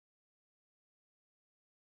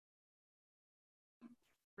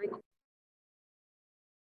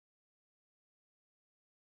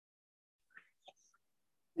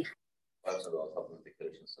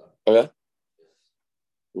Oh yeah.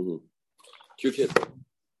 Cute kid.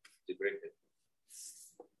 He's a great kid.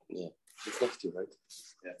 Yeah. He's next to you, right?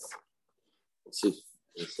 Yeah. Let's see.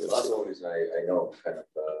 Well, that's the only reason I know kind of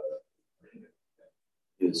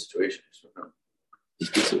the situation. He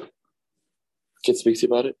speaks to you. Kid speaks to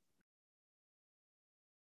you about it?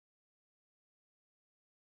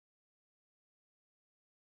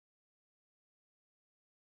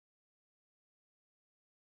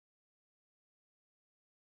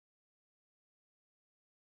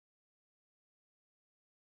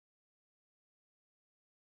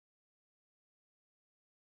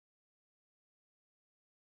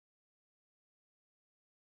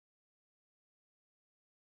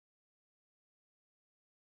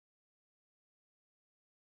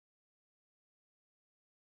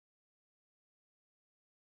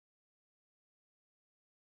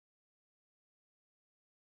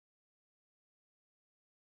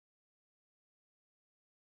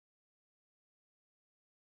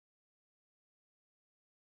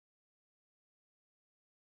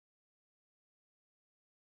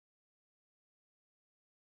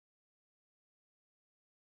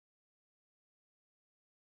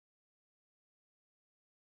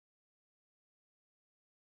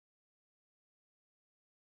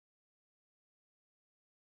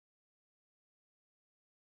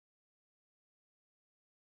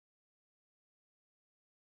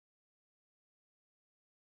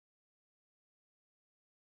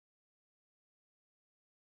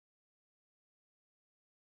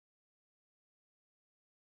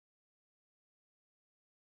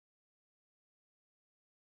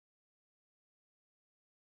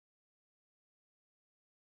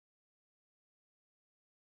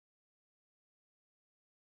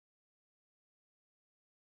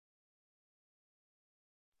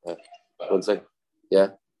 One second. Yeah?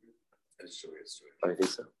 It's true. I think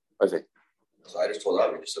so. Okay. So I just told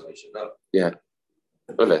Avi, just somebody should know. Yeah.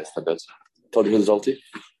 Okay, that's the best. Told you who's salty?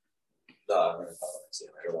 No, I'm going to tell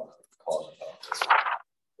him. I don't want to call him about this.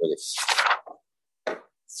 Really?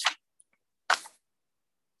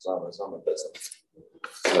 It's not my business.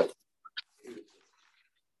 Right.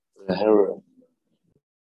 The heroin.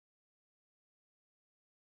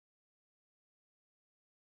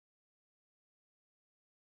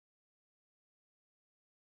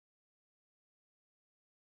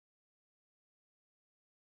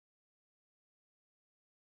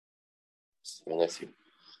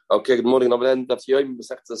 Okay, good morning. Daf Yomi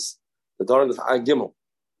Besechtes Nedarim is Ein Gimel.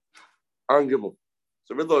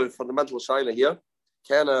 So really fundamental shaila here.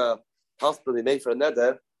 Can a husband be made for a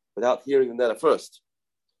neder without hearing the neder first?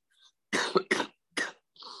 Do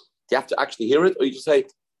you have to actually hear it, or you just say,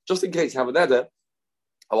 just in case you have a neder,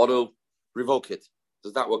 I want to revoke it?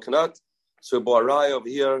 Does that work or not? So Boarai over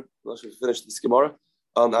here, I'm not sure if we finished this Gemara,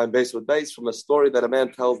 I'm based from a story that a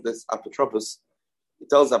man tells this Apotropos. He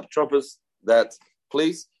tells Apotropos that,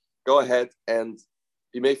 please, go ahead and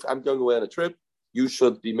be made for, I'm going away on a trip. You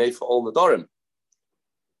should be made for all Nedarim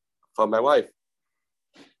for my wife.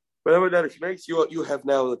 Whatever that she makes, you have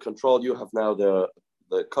now the control, you have now the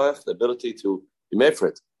koach, the ability to be made for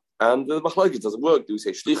it. And the machlokes doesn't work. Do we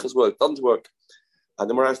say shlichus work? Doesn't work. And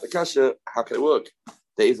the Morash the Kasha, how can it work?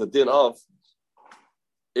 There is a din of,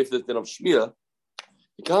 if there's din of shmir,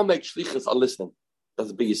 you can't make shlichus on listening.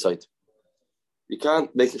 That's a big site. You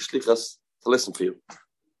can't make a shlichus to listen for you.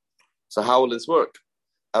 So how will this work?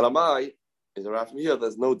 Alamai is around from here.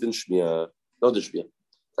 There's no din shmir, no din shmir.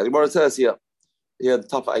 The Gemara says here the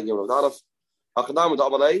top of Agim of Daraf. Hakadam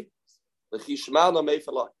Damalei, the Chishmal no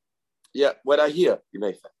Meifalai. Yeah, when I hear you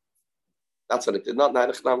Meifa. That's what it did. Not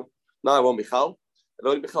Nainachnam. Now I won't be Chal. I'll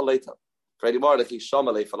only be Chal later. For any more, the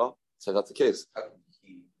Chishama Leifala. So that's the case. How can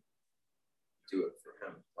he do it for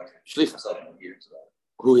him? Why can't Shlich. Himself hear to that?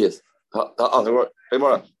 Who he is?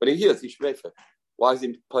 When he hears, he should Meifa. Why is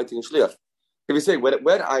he pointing in Shliach? If you say,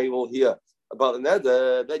 when I will hear about the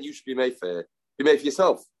Neder, then you should be Meifa. Be made for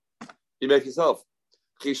yourself. Be made for yourself.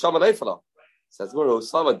 Says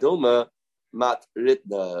Dilma Mat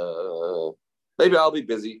Ritna. Maybe I'll be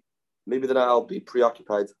busy. Maybe then I'll be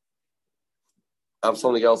preoccupied. I have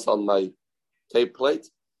something else on my tape plate.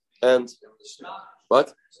 And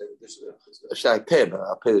what? Should I pay?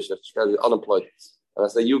 I'll pay the chef. Unemployed. And I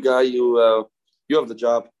say, you guy, you have the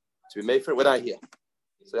job to be made for it when I hear.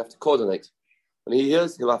 So you have to coordinate. When he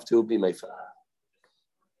hears, he'll have to be made for it.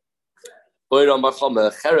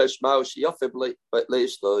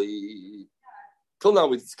 Till now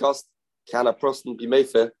we discussed, can a person be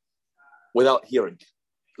mefer without hearing?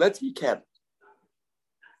 Let's say he can.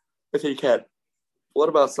 What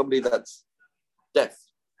about somebody that's deaf?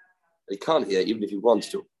 He can't hear even if he wants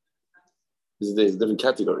to. This is a different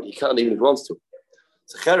category. He can't even if he wants to.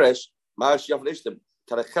 So cheresh, ma'ash yav l'ishtem.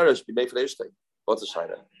 Can a cheresh be made for l'ishtem? What's a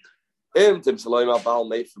shayna? If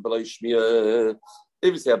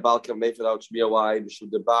you say a Baal can make without Shmiya, why?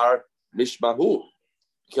 The bar Mishmahu.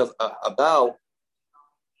 Because a Baal,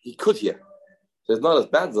 he could hear. So it's not as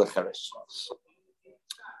bad as a Cheresh.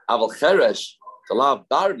 Aval Cheresh, the law of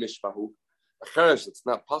bar Mishmahu, a Cheresh it's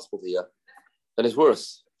not possible to hear, then it's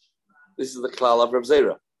worse. This is the klal of Rav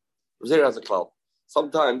Zera. Rav Zera has a klal.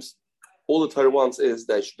 Sometimes all the Torah wants is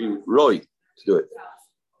that it should be Roy to do it.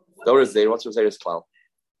 Don't Zera, what's Rav Zera's klal?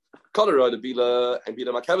 Colorado Bila and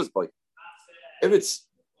Bila Makaba's boy. If it's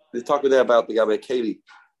they talk there about the Gabe Keli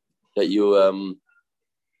that you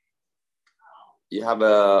have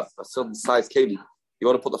a certain size Keli, you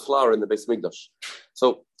want to put the flour in the base Migdash.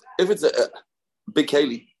 So if it's a big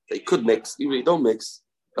Keli they could mix, even if you don't mix,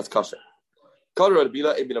 that's kosher. Colorado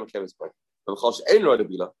Bila and Bila Makaba's boy. But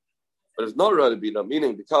it's not Rada Bila,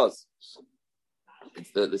 meaning because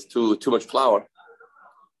there's too much flour,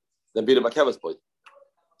 then Bila Makaba's boy.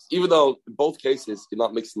 Even though in both cases you're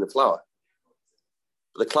not mixing the flour.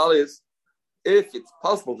 But the klal is, if it's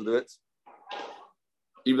possible to do it,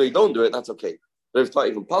 even though you don't do it, that's okay. But if it's not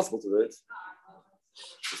even possible to do it,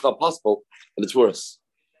 it's not possible, and it's worse.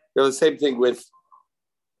 You know, the same thing with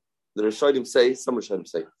the Rishonim say, some Rishonim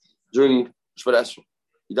say, during Shvar Esra.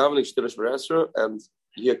 You daven Shvar Esra, and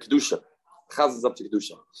you hear Kedusha. Chaz is up to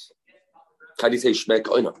Kedusha. Can you say Shmek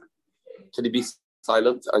Oina? Can you be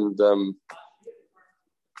silent and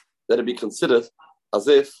let it be considered as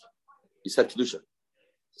if you said Kedusha?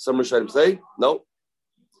 Some Rishonim say, no.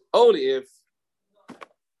 Only if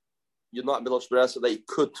you're not Milosh Beres, so that you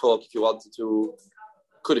could talk if you wanted to.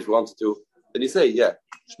 Then you say, yeah,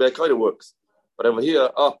 Shmer kind of works. But over here,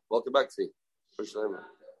 welcome back to you.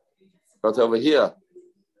 But over here,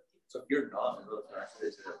 so if you're not,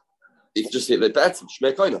 you can just say that that's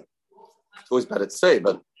Shmer kind of. It's always better to say,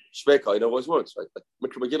 but Shmer kind of always works, right? Like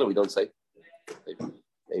Mikra Megillah, we don't say.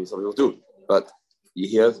 Maybe some people do, but you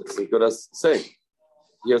hear it's as good as saying.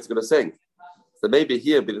 Here it's good as saying. So maybe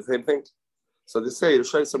here be the same thing. So they say,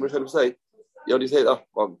 some Rishonim say, you only say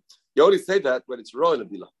you only say that when it's raw in a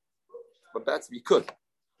bila. But that's you could.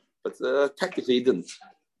 But technically you didn't.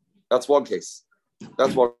 That's one case. But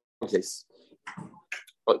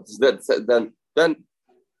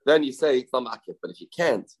then you say it's not makif. But if you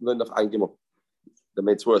can't, then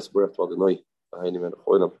it's worse. We're after the noise.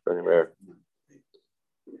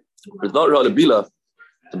 It's not raw in a bila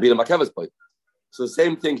to be the makavis point. So the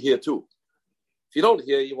same thing here too. If you don't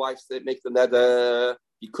hear your wife say, make the neder,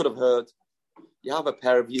 you could have heard. You have a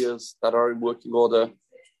pair of ears that are in working order.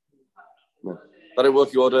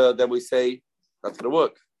 Then we say that's going to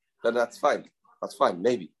work. Then that's fine. That's fine,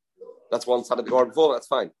 maybe. That's one side of the garden before, that's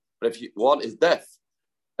fine. But if one is deaf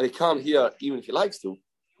and he can't hear, even if he likes to,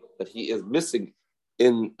 that he is missing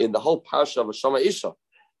in the whole parasha of Shama Isha.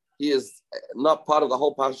 He is not part of the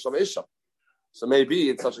whole parasha of Shama Isha. So maybe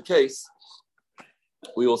in such a case,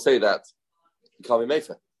 we will say that he can't be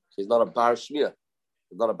mefer. He's not a bar shmiyah.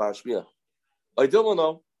 I don't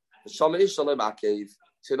know. The Shama Isha no ma'akev.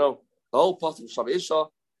 So the whole pasuk of Shama Isha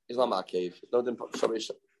is not ma'akev. It's not in Shama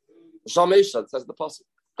Isha. The Shama Isha says the pasuk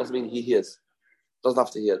doesn't mean he hears. Doesn't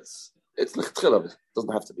have to hear. It's l'chtchil of it.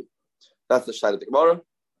 Doesn't have to be. That's the shayla of the Gemara.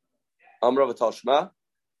 Rava Tashma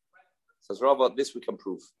says Rava. This we can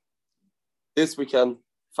prove. This we can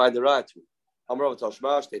find the right to. Rava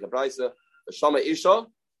Tashma state the brayser. The Shama Isha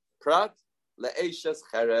prat le'eshes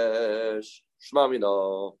cheresh shma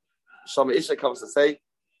mina. Shama Isha comes to say,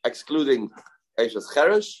 excluding eshes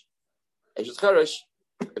cheresh. Eshes cheresh,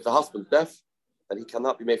 if the husband's deaf, then he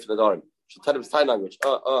cannot be made for Nedarim. She'll tell him sign language.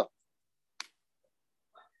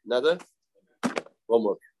 Neder. One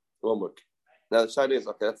work. Now the shayla is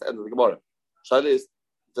okay. That's the end of the Gemara. Shayla is,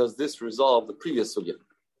 does this resolve the previous sugya?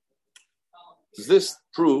 Does this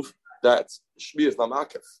prove that Shmi is not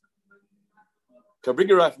ma'akev? Can I bring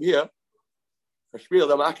it right from here? Shmi is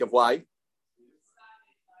not ma'akev. Why?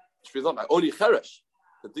 Shmi is not ma'akev. Only cheresh.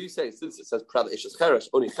 But do you say, since it says prat ishes cheresh,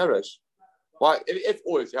 only cheresh? Why? If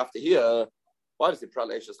always you have to hear, why does it prat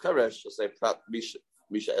ishes cheresh? You'll say prat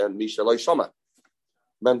misha and misha loy shama.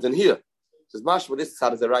 Meant in here. It says mash, well, this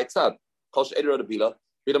side is the right side. Kosh eder the bila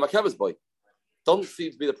makavas boy. Don't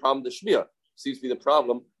seem to be the problem. The shmir seems to be the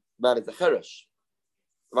problem. Man is the cheresh.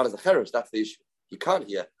 That's the issue. You can't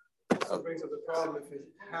hear. So it brings up the problem if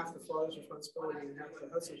half the father's responsibility and half the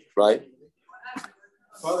husband's responsibility. Right.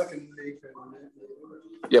 Father can make it.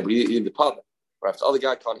 Yeah, but you need the partner. Right? If the other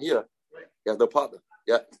guy can't hear, he has no partner.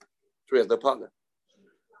 Yeah. True, he has no partner.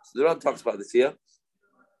 So the Ran talks about this here.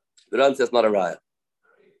 The Ran says not a raya.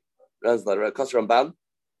 The Ran's not a raya. Kosher Ramban.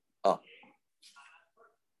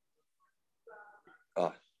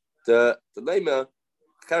 The name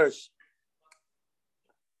Cherish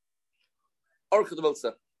Orchid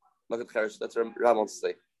Wilsa. Look at Cherish. That's what Ram wants to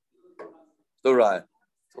say. No right.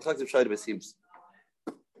 It's like the Shayda seems.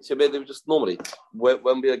 So maybe just normally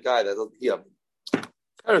when we a guy that doesn't hear.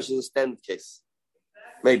 Cherish is a stand case.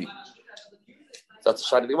 Maybe. So that's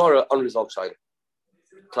a Shayda Gemara, unresolved Shayda.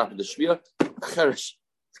 Clapping the Shmir. Cherish.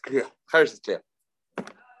 It's clear. Cherish is clear.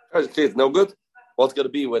 Cherish is clear. It's no good. What's going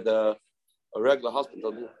to be with a regular husband?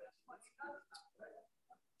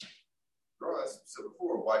 So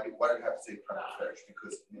before, why did it have to say cherish?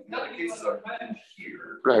 Because the other cases are in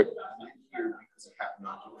here. Right. Here because it happened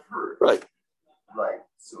not to have heard. Right. Right.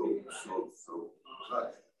 So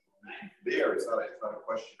not, there it's not a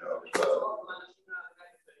question of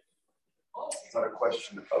it's not a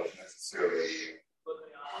question of necessarily.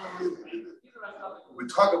 We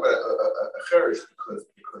talk about a cherish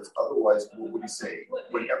because otherwise, what would you say?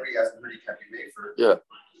 Whenever he has heard, he can't be made for. Yeah.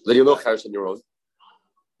 Then you know cherish on your own.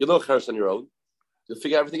 You know cherish on your own. You'll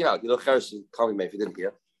figure everything out. You know cherish can't be made if you didn't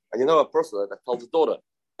hear. And you know a person that tells his daughter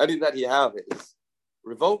anything that he have is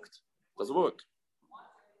revoked, doesn't work.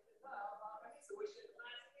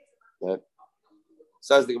 Yeah.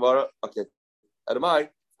 Says the Gemara, okay. Adamai,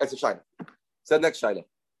 it's a shayla. Said next shayla.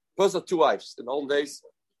 Person has two wives. In the old days,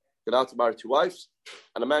 you're allowed to marry two wives,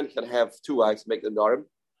 and a man can have two wives, make them Nedarim,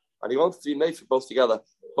 and he wants to be made for both together.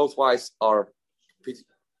 Both wives are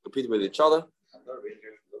competing with each other.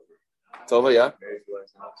 It's over, yeah?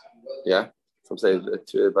 Yeah. Some say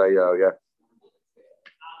by, yeah.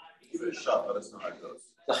 Give it a shot, let us know how it goes.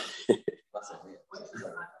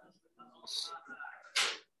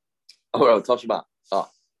 Oh, well, touch about.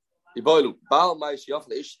 Die Boilu. Baal my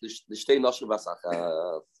shiafle is the stain national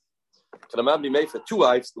vasach. Can a man be made for two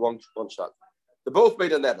wives, one shot? They both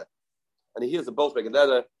made a nether. And he hears them both make a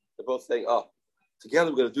nether. They're both saying,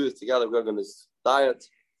 together we're going to do this together. We're going to diet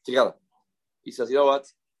together. He says, you know what?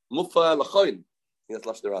 Mufa lachoin. He has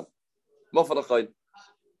lashon around. Mufa lachoin.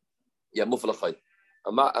 Yeah, mufa lachoin.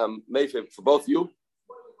 Made for both of you.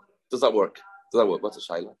 Does that work? What's a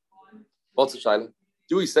shayla?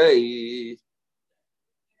 Do we say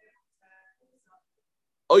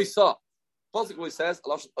Oisa? Pasuk always says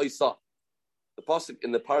Oisa. The pasuk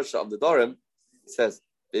in the parasha of the Nedarim says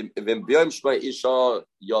Vim b'yom shmei isha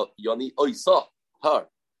yoni Oisa her.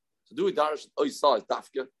 So do we darish Oisa is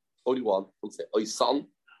dafka only one? Don't say Oisan.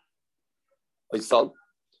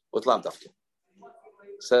 What lav dafka?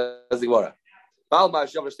 Says the Gemara. Bal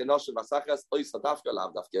ma'ash yavish tenoshem vasachas Oisa dafka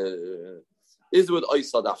lav dafka. Is the word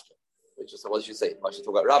Oisa dafka? Which is what you say. I should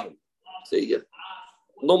talk about Rabbin. See,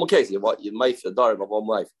 normal case, you might for Nedarim of one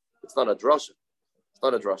wife. It's not a drasha.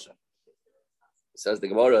 It says the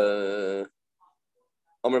Gemara.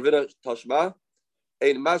 Amar Vina Tashma.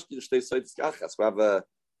 Ein mashki shtei soites kachas. We have a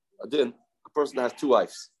person that has two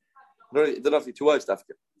wives. It doesn't have to be two wives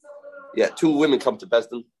after. Yeah, two women come to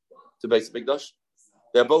Besdin to Beis Mikdash.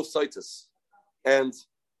 They're both soites, and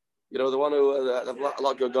the one who have a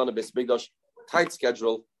lot going on in Beis Mikdash, tight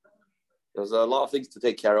schedule. There's a lot of things to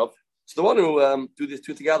take care of. So the one who do these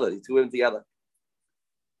two together, these two women together.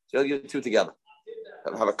 So you do two together.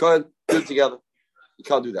 Have a coin, do it together. You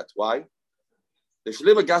can't do that. Why? They should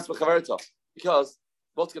live a gas because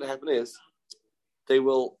what's going to happen is they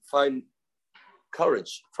will find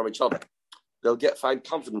courage from each other. They'll find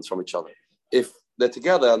confidence from each other. If they're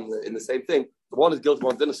together and in the same thing, the one is guilty,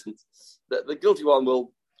 one's innocent. The guilty one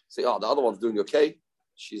will say, the other one's doing okay.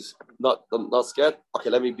 She's not scared. Okay,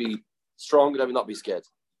 let me be strong, let me not be scared.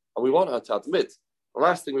 And we want her to admit. The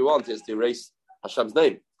last thing we want is to erase Hashem's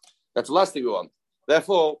name. That's the last thing we want.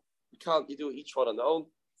 Therefore, you do each one on their own,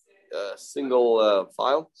 single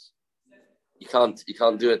file. You can't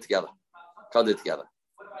do it together.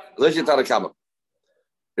 Relation to the Kama.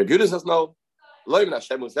 Rebuta says no. Loimin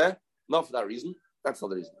Hashem was there, not for that reason. That's not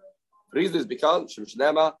the reason. The reason is because Shem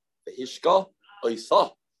Shnema Behishka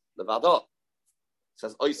Oisa Levada.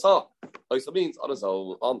 Says Oisa. Oisa means on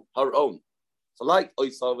her own. So like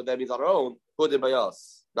Oisa over there means on her own, put it by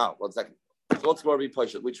us. Now, 1 second. So what's more be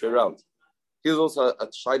pushed which way around? Here's also a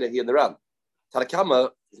shayla here in the round. Tanakama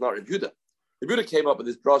is not Rebuta. Rebuta came up with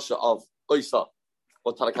this brasha of Oisa.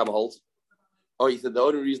 What Tanakama holds. He said the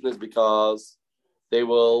only reason is because they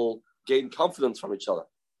will gain confidence from each other.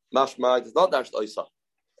 Mashma is not dashed Oisa.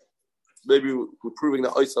 Maybe we're proving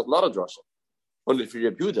that Oisa is not a drasha. Only for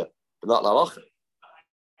Rebuta, but not Lamacha.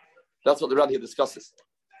 That's what the Rand here discusses.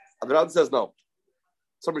 And the Rand says no.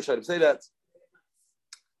 Somebody tried to say that.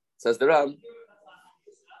 Says the Rand,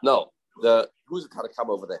 no. Who's the Tanakh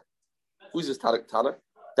over there? Who's this Tana?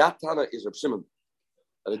 That Tana is Reb Shimon.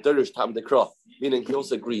 And the Derish Tam Dekra, meaning he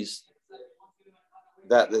also agrees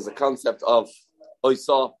that there's a concept of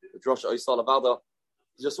Oisa with Rosh Oisal Abada,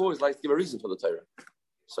 he just always likes to give a reason for the Torah.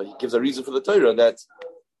 So he gives a reason for the Torah that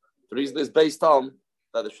the reason is based on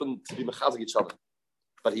that they shouldn't be mechazik each other.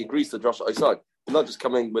 But he agrees to Rosh Oisal. He's not just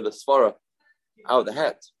coming with a svara out of the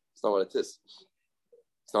hat. It's not what it is.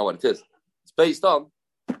 It's not what it is. It's based on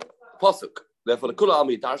the pasuk. Therefore, the Kula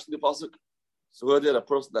Ami darshan the pasuk. So who did a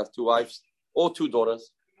person that has 2 wives or 2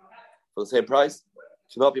 daughters for the same price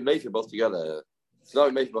cannot be made for both together. Cannot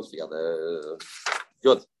be made for both together.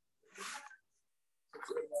 Good.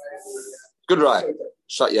 Good raya.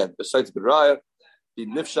 Shot, yeah. Besides good raya, the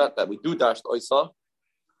nifshat that we do dash the oisa.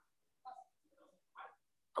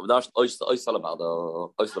 We dash the oisa about the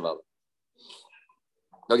oisa about.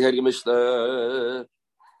 Now you hear the Mishnah.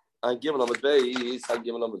 I'm giving them a base. I'm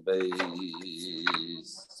giving them a base.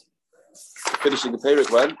 Finishing the period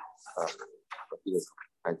when?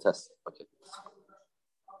 I test. Okay.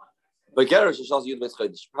 But Garish is also used by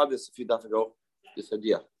probably a few days ago. This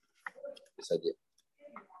idea.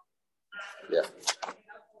 Yeah.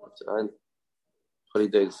 20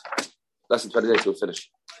 days. Less than 20 days we'll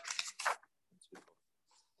finish.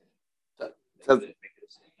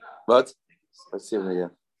 What? Let's see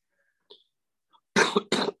here.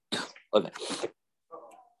 Okay.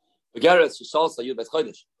 The Garish is also used by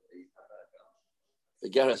Chodesh. The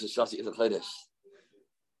Geras is Shasi is a Chodesh.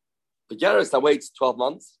 The Geras that waits 12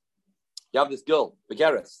 months, you have this girl, the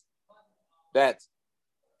Geras, that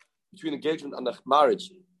between engagement and the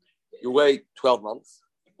marriage, you wait 12 months.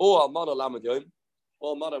 Or Almana Lamed Yom,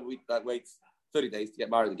 or Almana that waits 30 days to get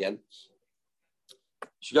married again.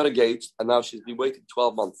 She got engaged, and now she's been waiting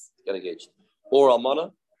 12 months to get engaged. Or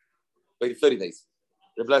Almana waited 30 days.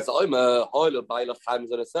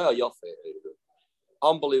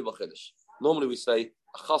 Unbelievable Chodesh. Normally we say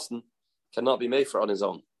a chassan cannot be made for on his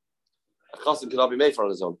own. A chassan cannot be made for on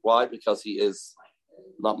his own. Why? Because he is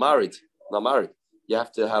not married. Not married. You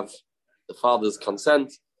have to have the father's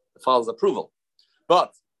consent, the father's approval.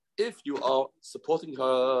 But if you are supporting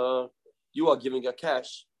her, you are giving her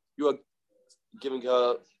cash, you are giving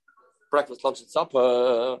her breakfast, lunch, and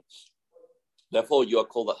supper. Therefore, you are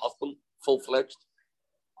called a husband, full-fledged.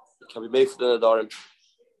 You can be made for the Nedarim.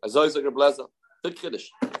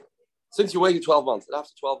 Since you waited 12 months, and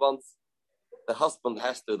after 12 months, the husband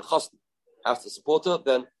has to support her,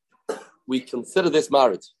 then we consider this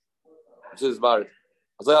married. It's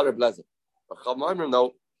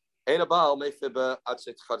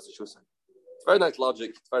very nice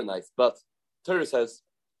logic, it's very nice, but Torah says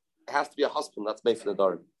it has to be a husband that's made for the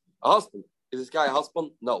Nedarim. A husband. Is this guy a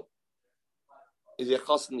husband? No. Is he a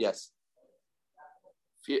husband? Yes.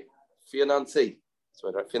 Fiancé. That's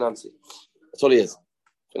right, fiancé. That's all he is.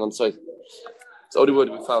 Fiancé. It's the only word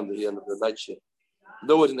we found at the end of the night shift.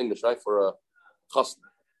 No word in English, right, for a husband.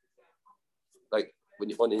 Like when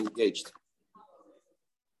you're engaged.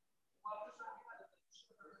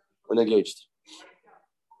 When engaged.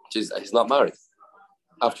 He's not married.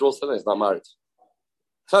 After all, he's not married.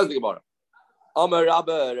 Sounds like about it.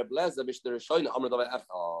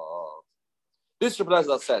 This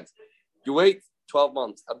Rebbe said, you wait 12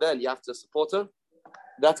 months and then you have to support her.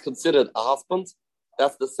 That's considered a husband.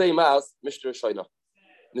 That's the same as Mishra Shaina.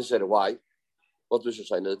 Why? What's Mishra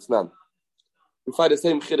Shaina? It's none. We find the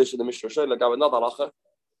same chiddush in the Mishra Shaina. Got another halacha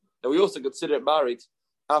that we also consider it married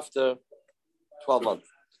after 12 months.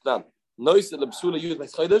 None. Noise the psula used by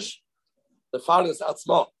chiddush. The fathers out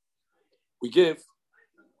small. We give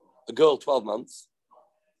a girl 12 months.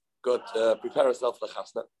 Prepare herself for the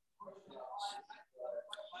chasna.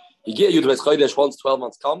 You get you the chiddush once 12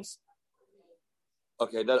 months comes.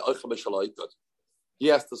 Okay, then good. He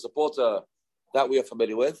has to support her that we are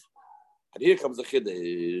familiar with. And here comes the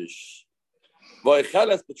chiddush.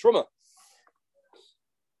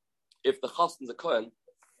 If the chassan is a kohen,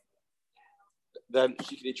 then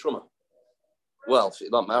she can eat truma. Well,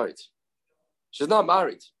 she's not married. She's not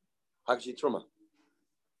married. How can she eat truma?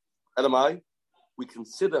 And we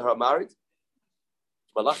consider her married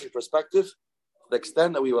from a Halachic perspective to the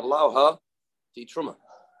extent that we would allow her to eat truma.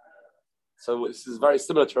 So this is very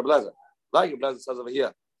similar to Rebbe Lezer. Like Rebbe Lezer says over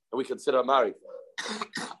here, that we consider her married.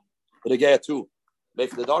 But again, too,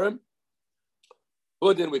 make the Nedarim.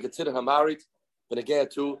 But then we consider her married, but again,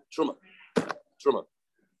 too, truma.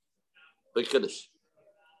 Big chiddush.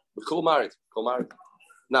 We call married.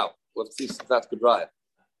 Now, let's see if that's good raya.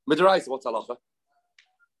 Midraisa, what's halacha?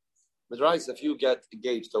 Midraisa, if you get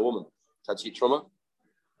engaged to a woman, can she eat truma?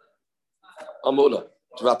 Amula.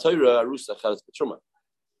 Tvatayra arusa cheres b'truma.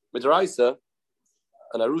 Midraisa,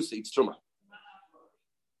 an arusa eats truma.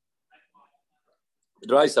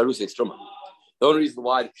 Midraisa arusa eats truma. The only reason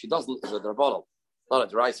why she doesn't is a drabanan,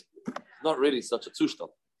 not a deraisa. Not really such a tzushtan.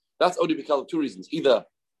 That's only because of two reasons. Either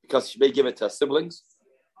because she may give it to her siblings,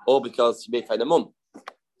 or because she may find a mum.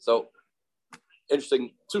 So,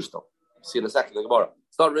 interesting stuff. See in a second in the Gemara.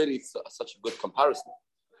 It's not really such a good comparison.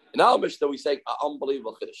 In our Mishnah, we say an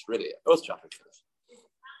unbelievable chiddush, really, earth-shattering chiddush.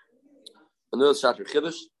 An earth-shattering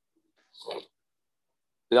chiddush.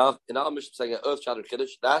 In our Mishnah, saying an earth-shattering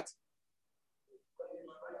chiddush that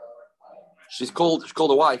she's called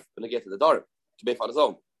a wife when they get to the Nedarim to be on his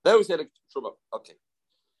own. There we say the truma. Okay.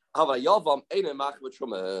 However, a yavam ain't a mach with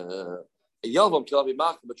truma. A yavam cannot be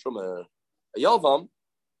mach with truma. A yavam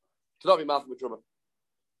cannot be mach with truma.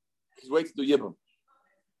 He's waiting to do yibum.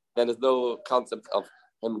 Then there's no concept of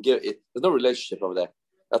him give it. There's no relationship over there.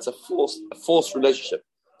 That's a forced relationship.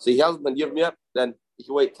 So he hasn't done yibum yet. Then he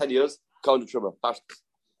can wait 10 years. Count the truma.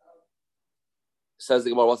 Says the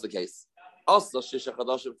Gemara, what's the case? Also, shisha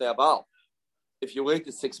chadashim te'abal. If you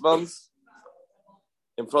waited 6 months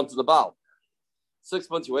in front of the Baal, 6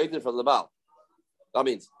 months you waited in front of the Baal. That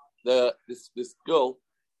means this girl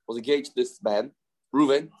was engaged to this man,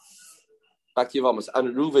 Reuven, back to Yavamas,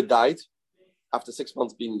 and Reuven died after 6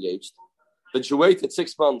 months being engaged. Then she waited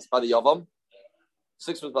 6 months by the Yavam,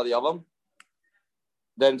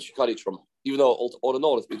 then she cut each from, even though all in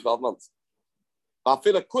all it's been 12 months.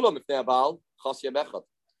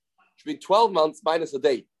 She's been 12 months minus a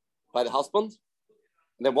day by the husband,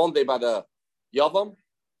 and then 1 day by the Yavam,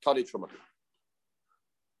 Kari Truma.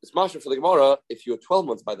 It's marshal for the Gemara, if you're 12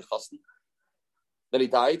 months by the husband, then he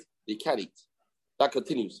died, he can't eat. That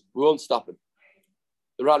continues. We won't stop him.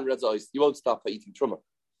 The Ran Red's eyes, you won't stop her eating Truma.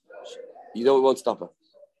 You know it won't stop her.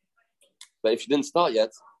 But if she didn't start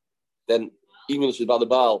yet, then even if she's by the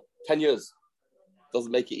Baal 10 years,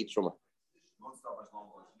 doesn't make you eat Truma.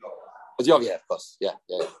 But yeah, of course. Yeah,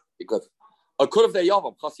 you're good. Or could have the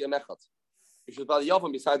Yavam, Chasi Amechat. If she was by the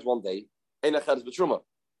Yavam besides 1 day, Ein Echad is B'Truma.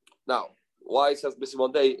 Now, why it says missing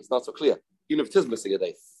 1 day, it's not so clear. Even if it is missing a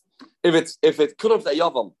day. If it could have the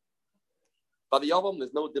Yavam, by the Yavam,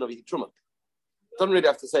 there's no din of eating Truma. Don't really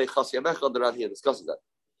have to say Chasi Amechad, they're out here discussing that.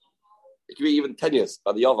 It could be even 10 years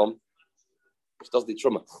by the Yavam, which doesn't eat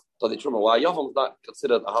Truma. Why? Yavam is not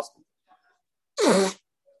considered a husband. Yavam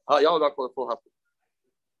is not called a full husband.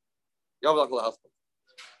 Yavam is not called a husband.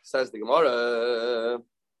 Says the Gemara.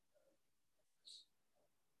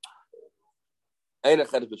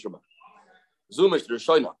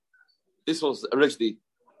 This was originally,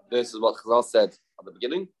 this is what Chazal said at the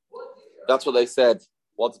beginning. That's what they said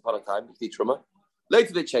once upon a time,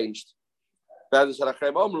 later they changed. Later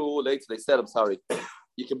they said, I'm sorry,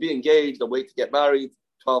 you can be engaged and wait to get married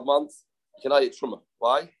 12 months. You cannot eat truma.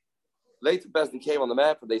 Why? Later Bezdin came on the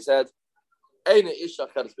map and they said, a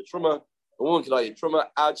woman cannot eat truma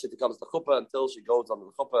and she comes to chuppah until she goes on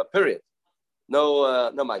the chuppah, period.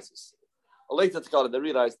 No mices. Later they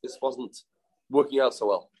realized this wasn't working out so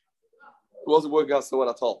well. It wasn't working out so well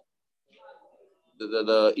at all.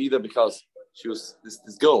 Either because she was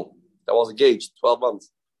this girl that was engaged 12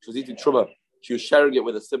 months, she was eating truma, she was sharing it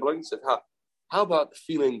with her siblings. Said, how about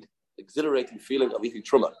the exhilarating feeling of eating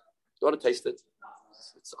truma? You want to taste it?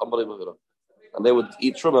 It's unbelievable. And they would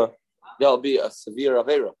eat truma. There'll be a severe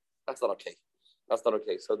avera. That's not okay.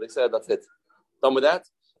 So they said, that's it. Done with that.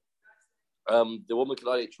 The woman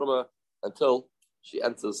cannot eat truma until she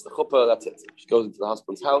enters the chuppah. That's it. She goes into the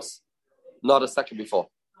husband's house. Not a second before.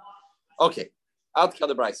 Okay. Ad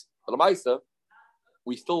the Bryce. For the Maisa,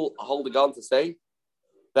 we still holding on to say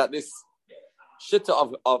that this shitta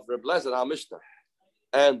of Reb Lezer our Mishnah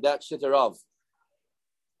and that shitta of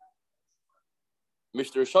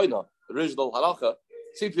Mishnah Rishoina, the original halacha,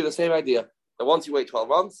 seem to be the same idea. That once you wait 12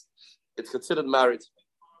 months, it's considered married.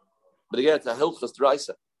 But again, it's a hilchos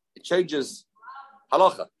d'oraisa. It changes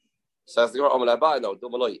halacha. Says the Gemara,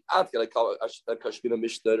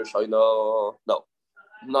 no, no,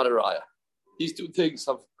 not a raya. These two things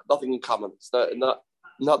have nothing in common. It's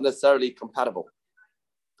not necessarily compatible.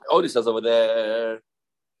 Only says over there,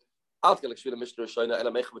 it's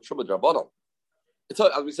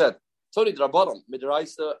as we said, it's only drabanon.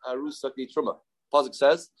 Midraisa arusaki truma. Pasuk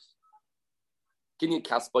says, "Kinyan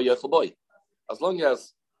kaspa yochel boy." As long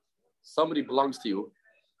as somebody belongs to you,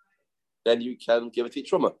 then you can give it to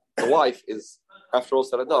truma. The wife is, after all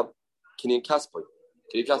said and done, kinyan kaspa.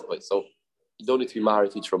 So you don't need to be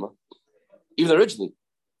married to truma. Even originally,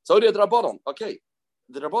 it's only a drabanon. Okay,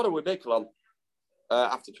 the drabanon we make on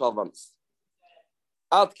after 12 months.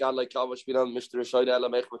 Ad kan like kavash binan Mr. Shoyda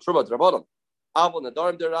elamech with truma drabanon. Avon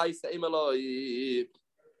Nedarim deraisa imeloi.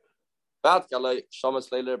 Bad kan like shamas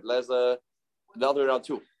leiler blazer. The other way around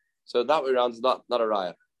too. So that way around is not a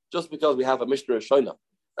raya. Just because we have a Mishnah Rishoina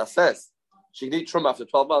that says she can eat truma after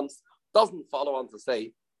 12 months doesn't follow on to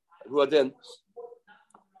say who are then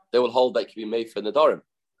they will hold that can be made for Nedarim.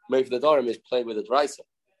 Maybe the Nedarim is playing with the Draisa.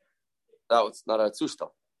 Now it's not a Tzushta.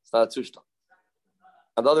 It's not a Tzushta.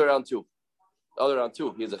 And the other round too.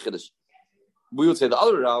 Here's a Chiddush. We would say the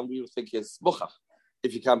other round, we would think is Muchach.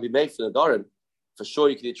 If you can't be made for the Nedarim, for sure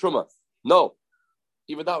you can eat Truma. No.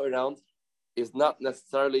 Even that way around is not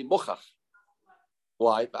necessarily Muchach.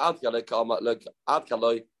 Why? Only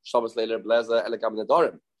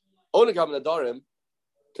Gam Nedarim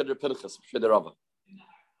Kedr Pinchas Shederava.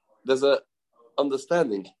 There's a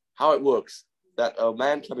understanding how it works that a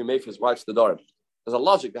man can be made for his wife's Nedarim. There's a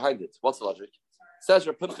logic behind it. What's the logic? Says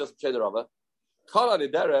your Pinchas Shederava. Kala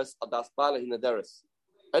Nederes Adas Bala Nederes.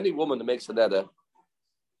 Any woman that makes a neder,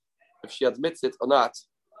 if she admits it or not,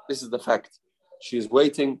 this is the fact. She is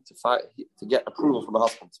waiting to get approval from her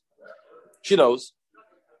husband. She knows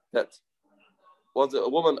that once a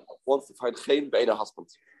woman wants to find chen bein her husband,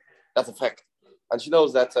 that's a fact, and she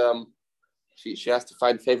knows that she has to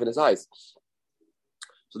find favor in his eyes.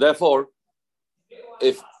 So therefore,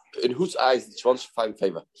 if in whose eyes she wants to find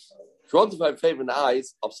favor, she wants to find favor in the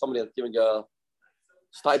eyes of somebody that's giving her a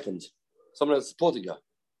stipend, somebody that's supporting her.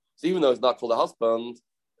 So even though it's not called a husband,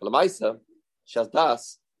 she has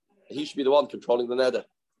das. He should be the one controlling the neder.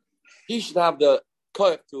 He should have the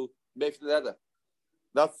koyach to make the neder.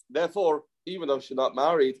 That's therefore, even though she's not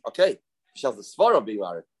married, okay, she has the svara of being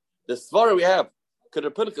married. The svara we have could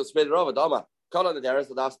have put a over dama. Kala nederes,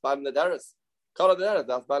 the das ban nederes. Kala nederes,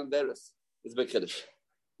 das ban nederes. It's a big kiddush.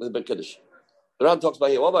 It's a big kiddush. The Ran talks about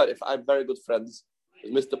here. What about if I'm very good friends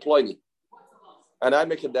with Mr. Ployny, and I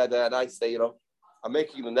make a neder, and I say, I'm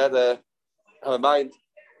making the neder. I have a mind.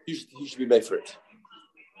 He should be made for it.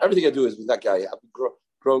 Everything I do is with that guy. I've been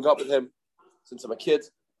growing up with him since I'm a kid.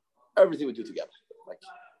 Everything we do together.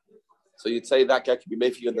 So you'd say that guy could be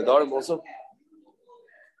made for you in the Nedarim also?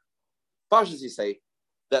 Pashas, you say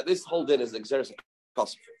that this whole din is exeris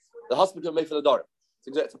pasuk. The husband can be made for the Nedarim.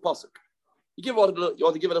 It's a pasuk. You want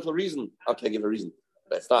to give it a little reason. Okay, give a reason.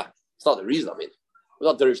 But it's not the reason, I mean. We're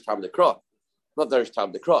not Derish Tam the Krah. Not Derish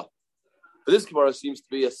Tam the Krah. But this Gemara seems to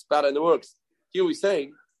be a spat in the works. Here we're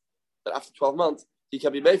saying that after 12 months, he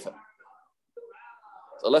can be made for.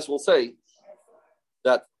 So unless we'll say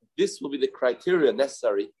that this will be the criteria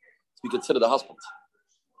necessary to be considered a husband.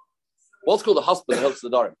 What's called a husband in Hilchos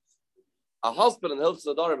Nedarim? A husband in Hilchos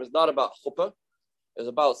Nedarim is not about chuppah, it's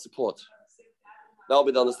about support. That will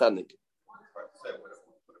be the understanding.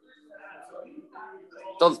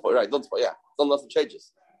 Doesn't support, right? Doesn't support, yeah. Nothing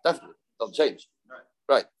changes. Definitely. Doesn't change.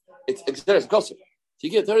 Right. It's exterior gossip. So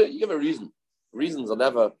you give a reason. Reasons are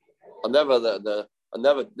never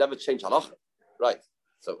change halacha. Right.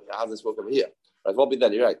 So how does this work over here? Right, what will be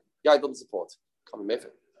then? You're right. Guy doesn't support. Can't be made.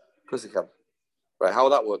 Of course he can. Right, how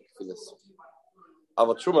will that work for this? I have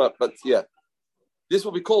a truma, but yeah. This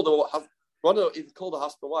will be called it's called a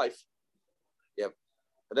husband wife. Yeah.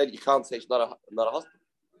 But then you can't say she's not a husband.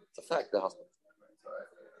 It's a fact, the husband.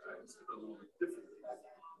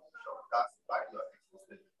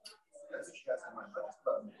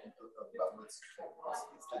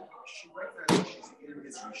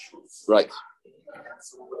 Right.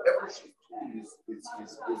 So whatever she's doing is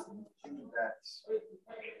in that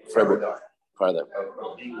framework. Of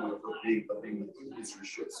being within his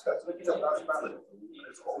rishus. That's valid.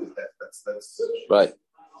 It's always that. That's right.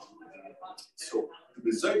 So the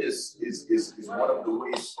bezod is one of the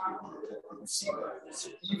ways you see that. So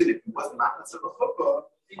even if he was not a chuppah,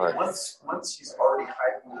 right. once he's already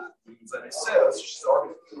hiding the Zayne says, she's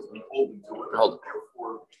already beholden to it.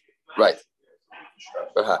 Therefore, right.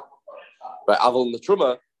 Right. Avol in the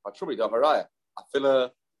truma, you don't have a raya. I feel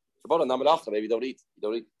a maybe you don't eat.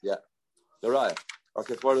 Yeah. The raya.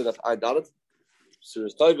 Okay, it's worded that I done it.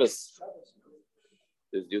 Serious Toivus is